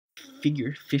Figure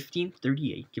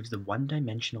 1538 gives the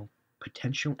one-dimensional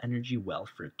potential energy well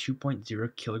for a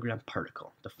 2.0 kilogram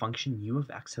particle. The function u of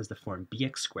x has the form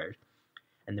bx squared,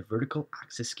 and the vertical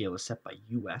axis scale is set by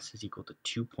us is equal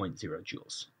to 2.0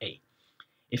 joules. A.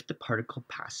 If the particle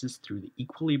passes through the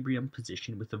equilibrium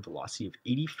position with a velocity of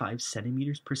 85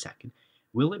 centimeters per second,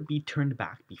 will it be turned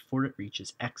back before it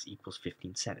reaches x equals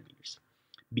 15 centimeters?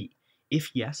 B.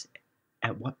 If yes,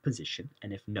 at what position,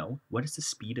 and if no, what is the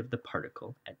speed of the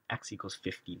particle at x equals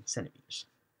 15 centimeters?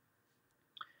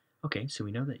 Okay, so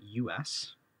we know that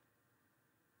us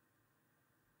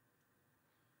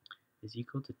is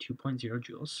equal to 2.0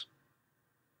 joules.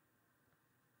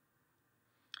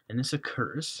 And this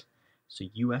occurs, so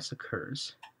us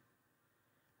occurs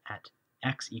at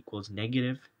x equals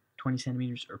negative 20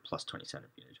 centimeters or plus 20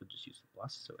 centimeters. We'll just use the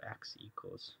plus, so x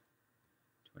equals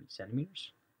 20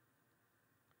 centimeters.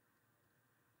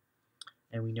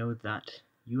 And we know that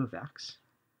u of x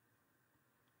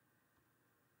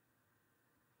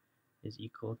is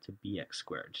equal to bx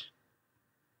squared.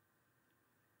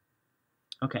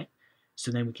 Okay,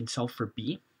 so then we can solve for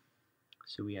b.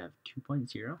 So we have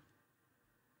 2.0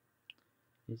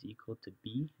 is equal to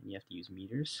b, and you have to use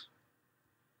meters,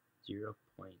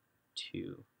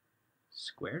 0.2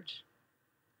 squared.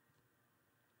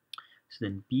 So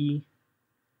then b,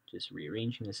 just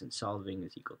rearranging this and solving,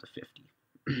 is equal to 50.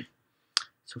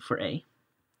 So for A,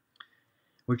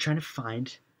 we're trying to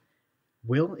find,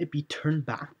 will it be turned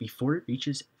back before it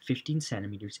reaches 15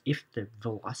 centimeters if the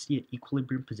velocity at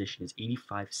equilibrium position is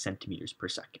 85 centimeters per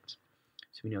second?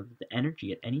 So we know that the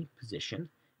energy at any position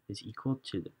is equal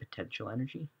to the potential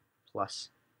energy plus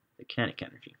the kinetic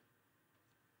energy.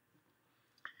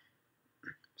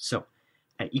 So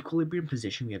at equilibrium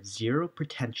position, we have zero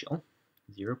potential,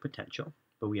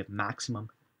 but we have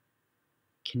maximum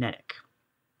kinetic.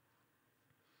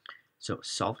 So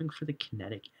solving for the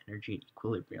kinetic energy at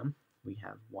equilibrium, we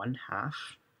have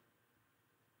 1/2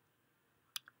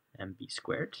 mv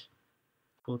squared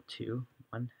equal to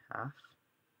 1/2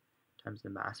 times the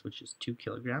mass, which is 2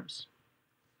 kilograms,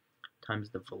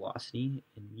 times the velocity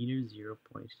in meters,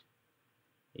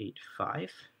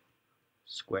 0.85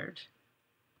 squared.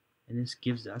 And this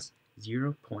gives us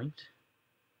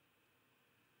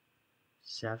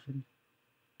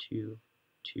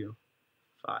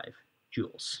 0.7225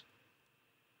 joules.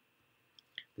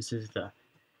 This is the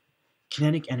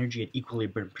kinetic energy at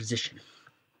equilibrium position.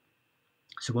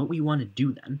 So what we want to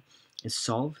do then is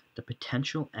solve the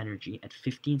potential energy at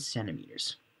 15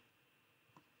 centimeters.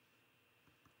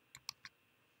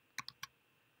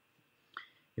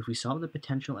 If we solve the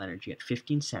potential energy at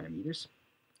 15 centimeters,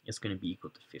 it's going to be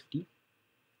equal to 50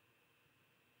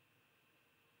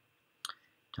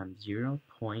 times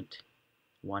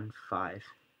 0.15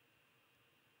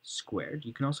 squared.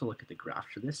 You can also look at the graph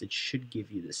for this. It should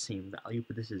give you the same value,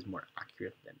 but this is more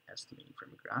accurate than estimating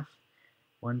from a graph.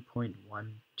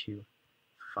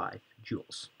 1.125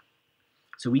 joules.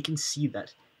 So we can see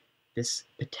that this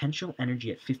potential energy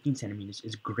at 15 centimeters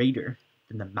is greater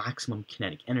than the maximum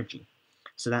kinetic energy.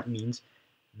 So that means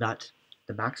that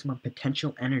the maximum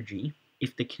potential energy,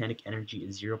 if the kinetic energy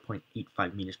is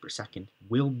 0.85 meters per second,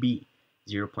 will be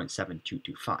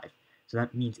 0.7225. So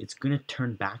that means it's going to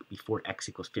turn back before x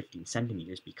equals 15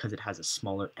 centimeters because it has a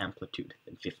smaller amplitude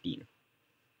than 15.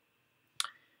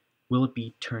 Will it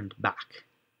be turned back?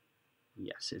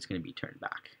 Yes, it's going to be turned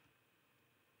back.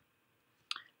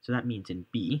 So that means in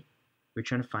B, we're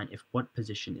trying to find what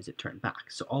position is it turned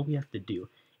back. So all we have to do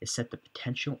is set the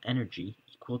potential energy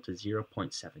equal to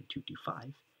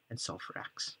 0.7225 and solve for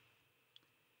x.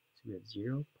 So we have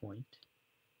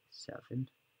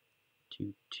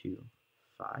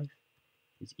 0.7225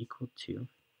 is equal to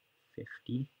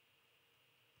 50x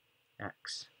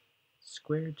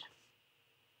squared.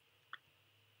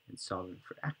 And solving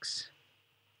for x,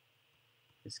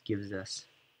 this gives us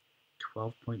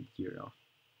 12.0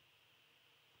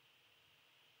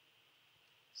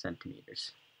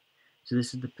 centimeters. So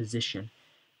this is the position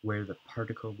where the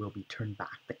particle will be turned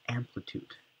back, the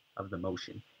amplitude of the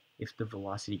motion, if the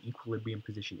velocity equilibrium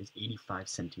position is 85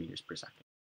 centimeters per second.